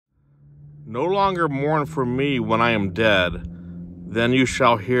No longer mourn for me when I am dead. Then you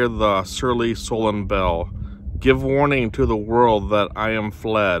shall hear the surly sullen bell give warning to the world that I am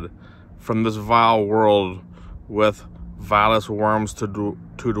fled from this vile world with vilest worms to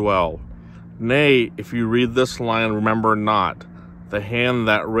dwell. Nay, if you read this line, remember not the hand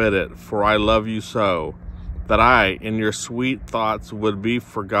that writ it, for I love you so, that I in your sweet thoughts would be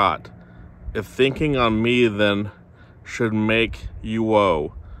forgot, if thinking on me then should make you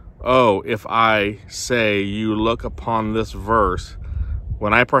woe. Oh, if I say you look upon this verse,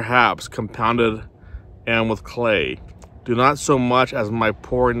 when I perhaps compounded am with clay, do not so much as my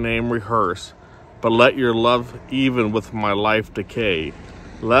poor name rehearse, but let your love even with my life decay,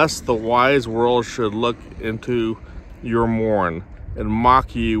 lest the wise world should look into your mourn, and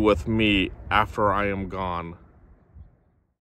mock you with me after I am gone.